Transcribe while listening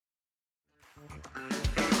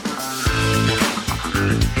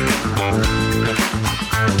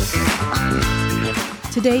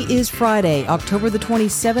Today is Friday, October the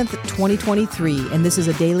 27th, 2023, and this is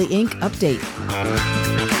a Daily.Ink update.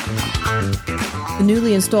 The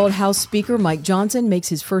newly installed House Speaker, Mike Johnson, makes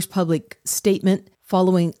his first public statement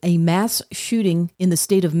following a mass shooting in the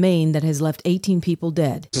state of Maine that has left 18 people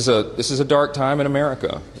dead. This is a dark time in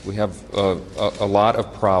America. We have a lot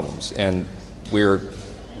of problems, and we're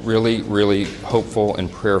really, really hopeful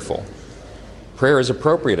and prayerful. Prayer is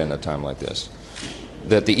appropriate in a time like this,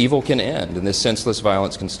 that the evil can end and this senseless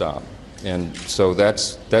violence can stop. And so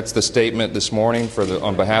that's the statement this morning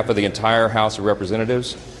on behalf of the entire House of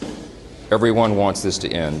Representatives. Everyone wants this to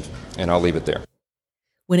end, and I'll leave it there.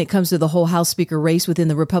 When it comes to the whole House Speaker race within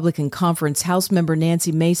the Republican conference, House member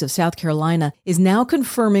Nancy Mace of South Carolina is now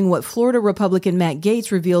confirming what Florida Republican Matt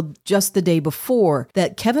Gaetz revealed just the day before,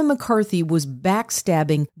 that Kevin McCarthy was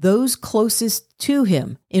backstabbing those closest to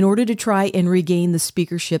him in order to try and regain the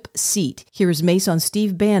speakership seat. Here's Mace on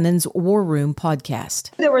Steve Bannon's War Room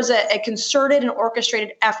podcast. There was a concerted and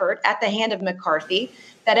orchestrated effort at the hand of McCarthy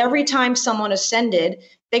that every time someone ascended,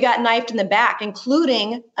 they got knifed in the back,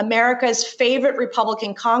 including America's favorite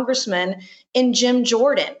Republican congressman in Jim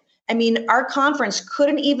Jordan. I mean, our conference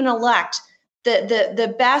couldn't even elect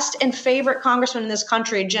the best and favorite congressman in this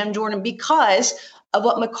country, Jim Jordan, because of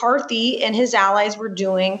what McCarthy and his allies were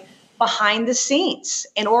doing behind the scenes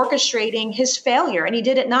and orchestrating his failure. And he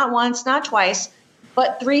did it not once, not twice,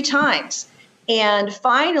 but 3 times. And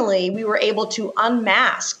finally, we were able to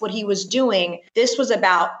unmask what he was doing. This was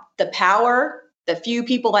about the power, the few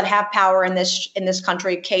people that have power in this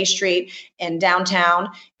country, K Street and downtown,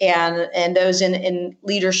 and those in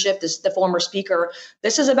leadership, the former speaker.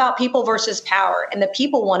 This is about people versus power, and the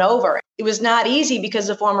people won over. It was not easy because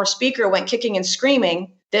the former speaker went kicking and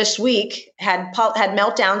screaming this week, had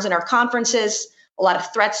meltdowns in our conferences. A lot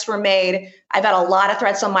of threats were made. I've had a lot of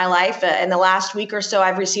threats on my life. In the last week or so,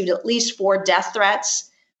 I've received at least 4 death threats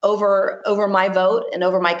over my vote and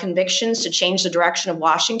over my convictions to change the direction of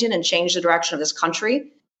Washington and change the direction of this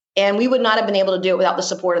country. And we would not have been able to do it without the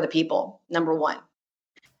support of the people, number one.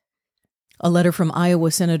 A letter from Iowa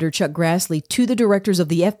Senator Chuck Grassley to the directors of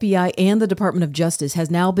the FBI and the Department of Justice has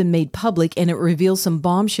now been made public, and it reveals some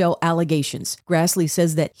bombshell allegations. Grassley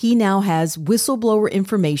says that he now has whistleblower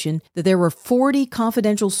information that there were 40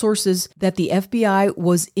 confidential sources that the FBI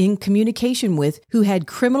was in communication with who had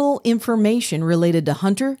criminal information related to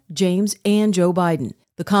Hunter, James, and Joe Biden.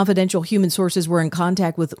 The confidential human sources were in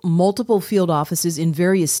contact with multiple field offices in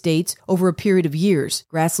various states over a period of years.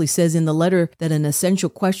 Grassley says in the letter that an essential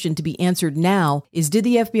question to be answered now is, did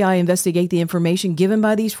the FBI investigate the information given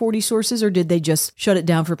by these 40 sources, or did they just shut it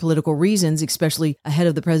down for political reasons, especially ahead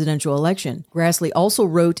of the presidential election? Grassley also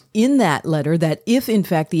wrote in that letter that if, in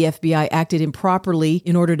fact, the FBI acted improperly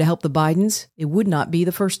in order to help the Bidens, it would not be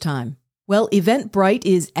the first time. Well, Eventbrite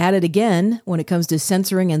is at it again when it comes to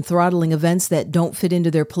censoring and throttling events that don't fit into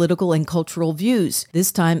their political and cultural views.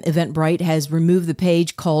 This time, Eventbrite has removed the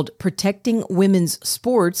page called Protecting Women's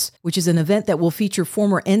Sports, which is an event that will feature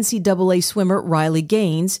former NCAA swimmer Riley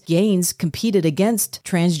Gaines. Gaines competed against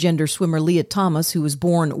transgender swimmer Leah Thomas, who was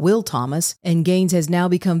born Will Thomas, and Gaines has now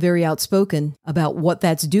become very outspoken about what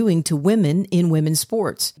that's doing to women in women's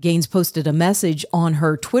sports. Gaines posted a message on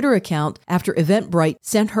her Twitter account after Eventbrite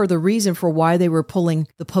sent her the reason for why they were pulling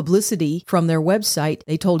the publicity from their website.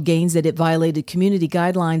 They told Gaines that it violated community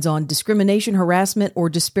guidelines on discrimination, harassment, or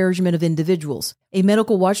disparagement of individuals. A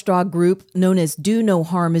medical watchdog group known as Do No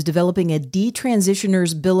Harm is developing a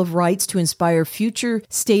Detransitioners Bill of Rights to inspire future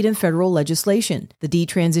state and federal legislation. The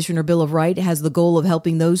Detransitioner Bill of Rights has the goal of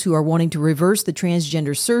helping those who are wanting to reverse the transgender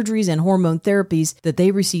surgeries and hormone therapies that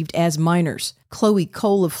they received as minors. Chloe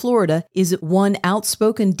Cole of Florida is one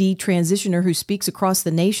outspoken detransitioner who speaks across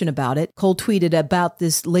the nation about it. Cole tweeted about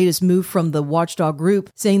this latest move from the watchdog group,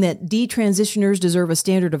 saying that detransitioners deserve a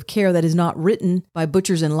standard of care that is not written by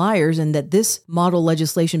butchers and liars, and that this model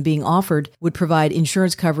legislation being offered would provide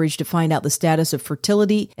insurance coverage to find out the status of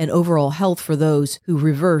fertility and overall health for those who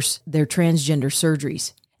reverse their transgender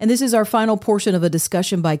surgeries. And this is our final portion of a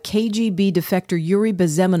discussion by KGB defector Yuri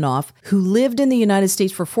Bezemenov, who lived in the United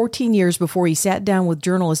States for 14 years before he sat down with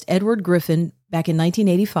journalist Edward Griffin back in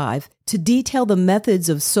 1985 to detail the methods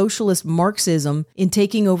of socialist Marxism in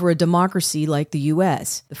taking over a democracy like the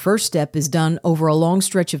U.S. The first step is done over a long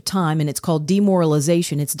stretch of time, and it's called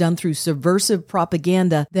demoralization. It's done through subversive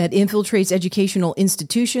propaganda that infiltrates educational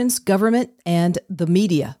institutions, government, and the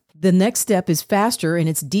media. The next step is faster, and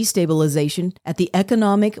it's destabilization at the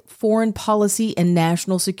economic, foreign policy, and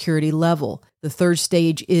national security level. The third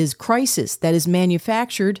stage is crisis, that is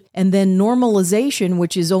manufactured, and then normalization,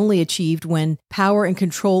 which is only achieved when power and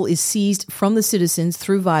control is seized from the citizens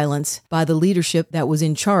through violence by the leadership that was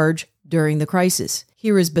in charge during the crisis.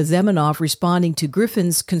 Here is Bezemenov responding to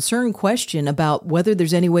Griffin's concerned question about whether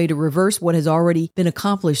there's any way to reverse what has already been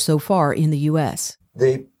accomplished so far in the U.S.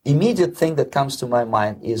 The immediate thing that comes to my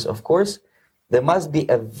mind is, of course, there must be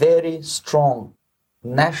a very strong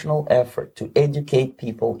national effort to educate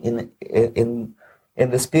people in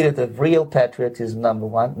the spirit of real patriotism, number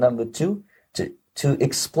one. Number two, to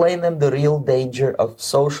explain them the real danger of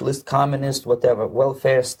socialist, communist, whatever,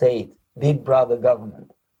 welfare state, big brother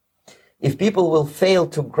government. If people will fail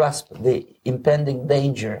to grasp the impending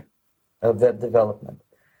danger of that development,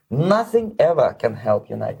 nothing ever can help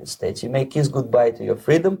United States. You may kiss goodbye to your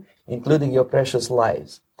freedom, including your precious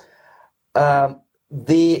lives.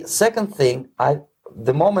 The second thing,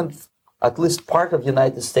 the moment at least part of the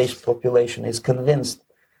United States population is convinced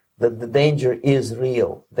that the danger is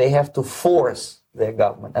real, they have to force their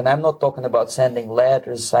government. And I'm not talking about sending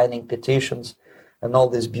letters, signing petitions, and all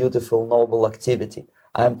this beautiful, noble activity.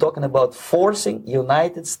 I'm talking about forcing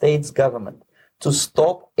United States government to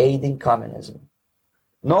stop aiding communism.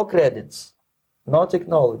 No credits, no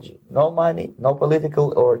technology, no money, no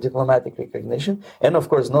political or diplomatic recognition, and of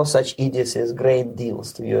course no such idiocy as grain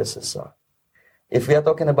deals to USSR. If we are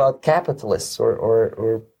talking about capitalists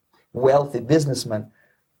or wealthy businessmen,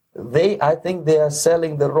 I think they are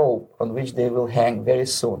selling the rope on which they will hang very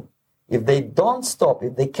soon. If they don't stop,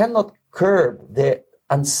 if they cannot curb their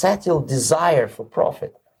unsettled desire for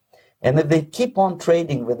profit, and if they keep on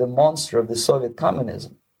trading with the monster of the Soviet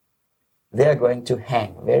communism, they are going to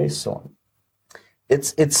hang very soon.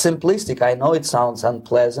 It's simplistic. I know it sounds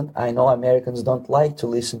unpleasant. I know Americans don't like to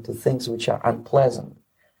listen to things which are unpleasant.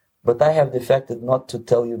 But I have defected not to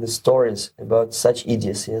tell you the stories about such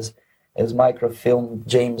idiocy as microfilm,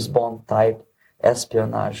 James Bond type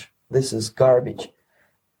espionage. This is garbage.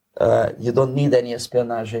 You don't need any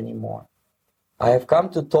espionage anymore. I have come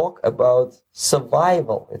to talk about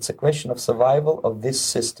survival. It's a question of survival of this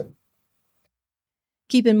system.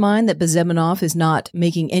 Keep in mind that Bezemenov is not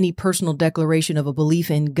making any personal declaration of a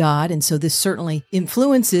belief in God, and so this certainly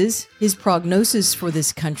influences his prognosis for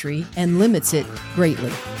this country and limits it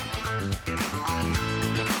greatly.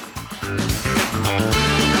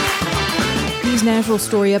 These national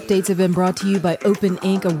story updates have been brought to you by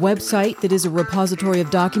Daily.Ink, a website that is a repository of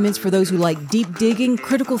documents for those who like deep digging,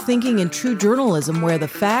 critical thinking, and true journalism where the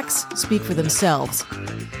facts speak for themselves.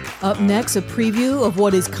 Up next, a preview of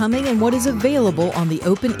what is coming and what is available on the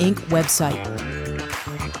Daily.Ink website.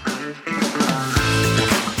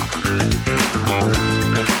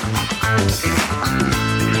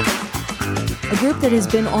 A group that has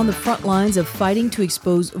been on the front lines of fighting to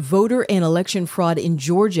expose voter and election fraud in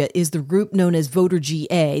Georgia is the group known as Voter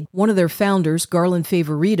GA. One of their founders, Garland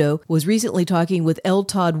Favorito, was recently talking with L.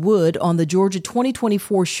 Todd Wood on the Georgia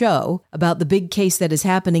 2024 show about the big case that is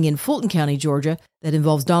happening in Fulton County, Georgia, that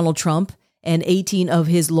involves Donald Trump and 18 of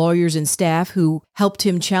his lawyers and staff who helped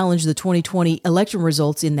him challenge the 2020 election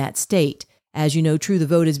results in that state. As you know, True the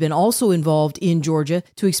Vote has been also involved in Georgia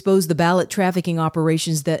to expose the ballot trafficking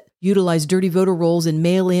operations that utilize dirty voter rolls and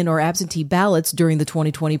mail-in or absentee ballots during the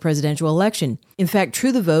 2020 presidential election. In fact,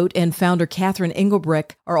 True the Vote and founder Catherine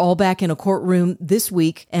Engelbrecht are all back in a courtroom this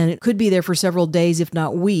week, and it could be there for several days, if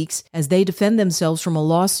not weeks, as they defend themselves from a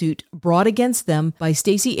lawsuit brought against them by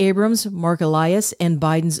Stacey Abrams, Mark Elias, and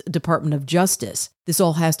Biden's Department of Justice. This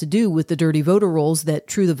all has to do with the dirty voter rolls that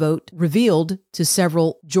True the Vote revealed to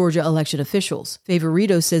several Georgia election officials.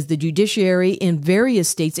 Favorito says the judiciary in various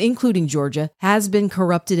states, including Georgia, has been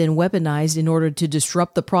corrupted and weaponized in order to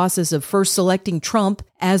disrupt the process of first selecting Trump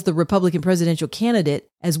as the Republican presidential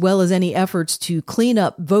candidate, as well as any efforts to clean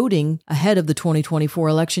up voting ahead of the 2024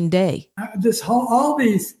 election day. All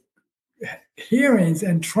these hearings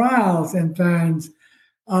and trials and things,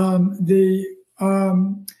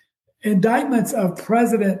 indictments of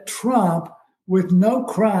President Trump with no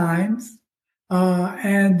crimes,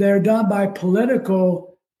 and they're done by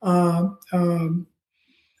political, I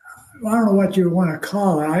don't know what you want to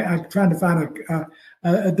call it. I'm trying to find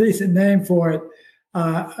a decent name for it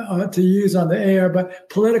to use on the air, but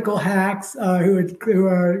political hacks who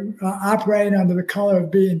are operating under the color of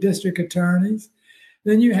being district attorneys.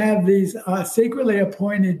 Then you have these secretly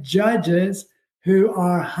appointed judges who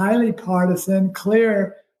are highly partisan,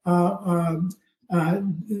 clear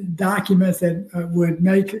documents that would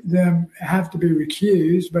make them have to be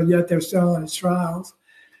recused, but yet they're still in trials.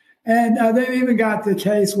 And they've even got the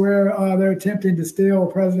case where they're attempting to steal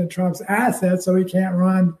President Trump's assets so he can't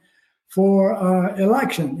run for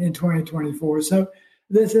election in 2024. So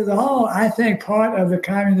this is all, I think, part of the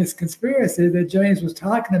communist conspiracy that James was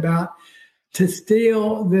talking about to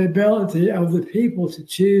steal the ability of the people to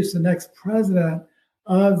choose the next president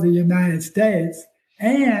of the United States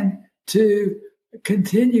and to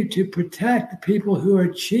continue to protect people who are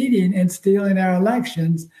cheating and stealing our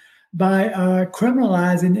elections by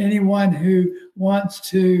criminalizing anyone who wants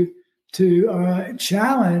to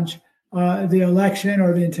challenge the election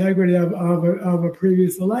or the integrity of a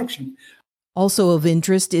previous election. Also of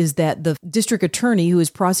interest is that the district attorney who is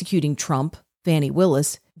prosecuting Trump, Fani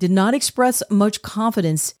Willis, did not express much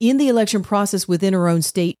confidence in the election process within her own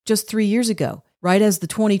state just 3 years ago. Right as the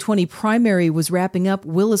 2020 primary was wrapping up,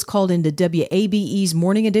 Willis called into WABE's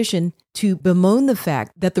Morning Edition to bemoan the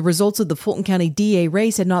fact that the results of the Fulton County DA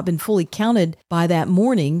race had not been fully counted by that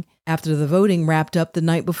morning after the voting wrapped up the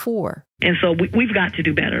night before. And so we've got to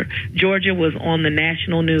do better. Georgia was on the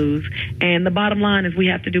national news, and the bottom line is we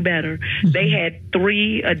have to do better. Mm-hmm. They had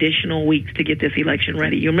 3 additional weeks to get this election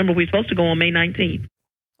ready. You remember we were supposed to go on May 19th.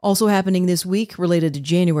 Also happening this week related to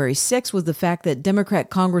January 6th was the fact that Democrat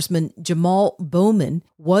Congressman Jamal Bowman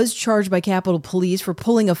was charged by Capitol Police for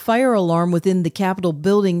pulling a fire alarm within the Capitol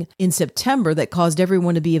building in September that caused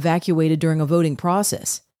everyone to be evacuated during a voting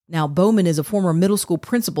process. Now, Bowman is a former middle school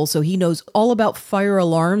principal, so he knows all about fire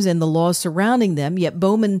alarms and the laws surrounding them, yet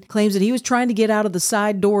Bowman claims that he was trying to get out of the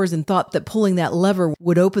side doors and thought that pulling that lever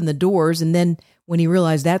would open the doors, and then when he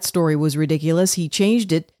realized that story was ridiculous, he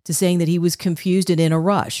changed it to saying that he was confused and in a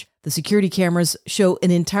rush. The security cameras show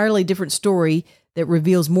an entirely different story that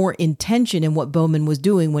reveals more intention in what Bowman was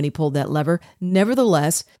doing when he pulled that lever.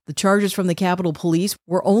 Nevertheless, the charges from the Capitol Police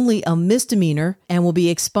were only a misdemeanor and will be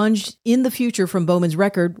expunged in the future from Bowman's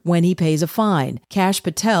record when he pays a fine. Kash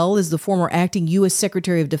Patel is the former acting U.S.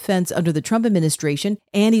 Secretary of Defense under the Trump administration,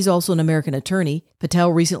 and he's also an American attorney.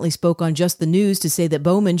 Patel recently spoke on Just the News to say that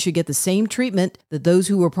Bowman should get the same treatment that those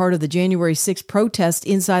who were part of the January 6th protests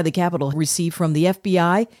inside the Capitol received from the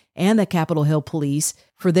FBI and the Capitol Hill Police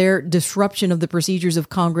for their disruption of the procedures of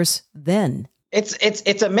Congress then.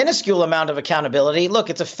 It's a minuscule amount of accountability. Look,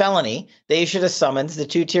 it's a felony. They issued a summons. The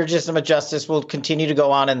two-tier system of justice will continue to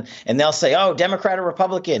go on, and they'll say, oh, Democrat or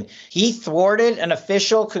Republican. He thwarted an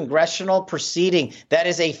official congressional proceeding. That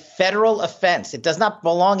is a federal offense. It does not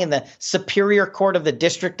belong in the Superior Court of the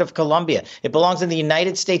District of Columbia. It belongs in the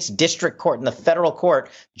United States District Court, in the federal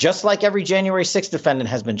court, just like every January 6th defendant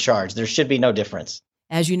has been charged. There should be no difference.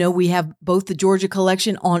 As you know, we have both the Georgia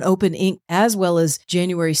collection on Open.Ink as well as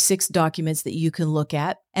January 6 documents that you can look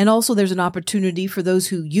at. And also there's an opportunity for those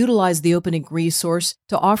who utilize the Open.Ink resource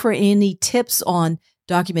to offer any tips on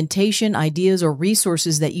documentation, ideas, or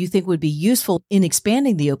resources that you think would be useful in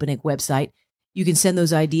expanding the Open.Ink website. You can send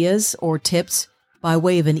those ideas or tips by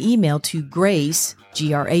way of an email to Grace,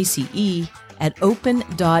 Grace, at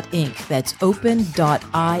open.ink. That's open.ink.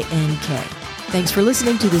 Thanks for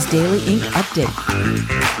listening to this Daily Ink Update.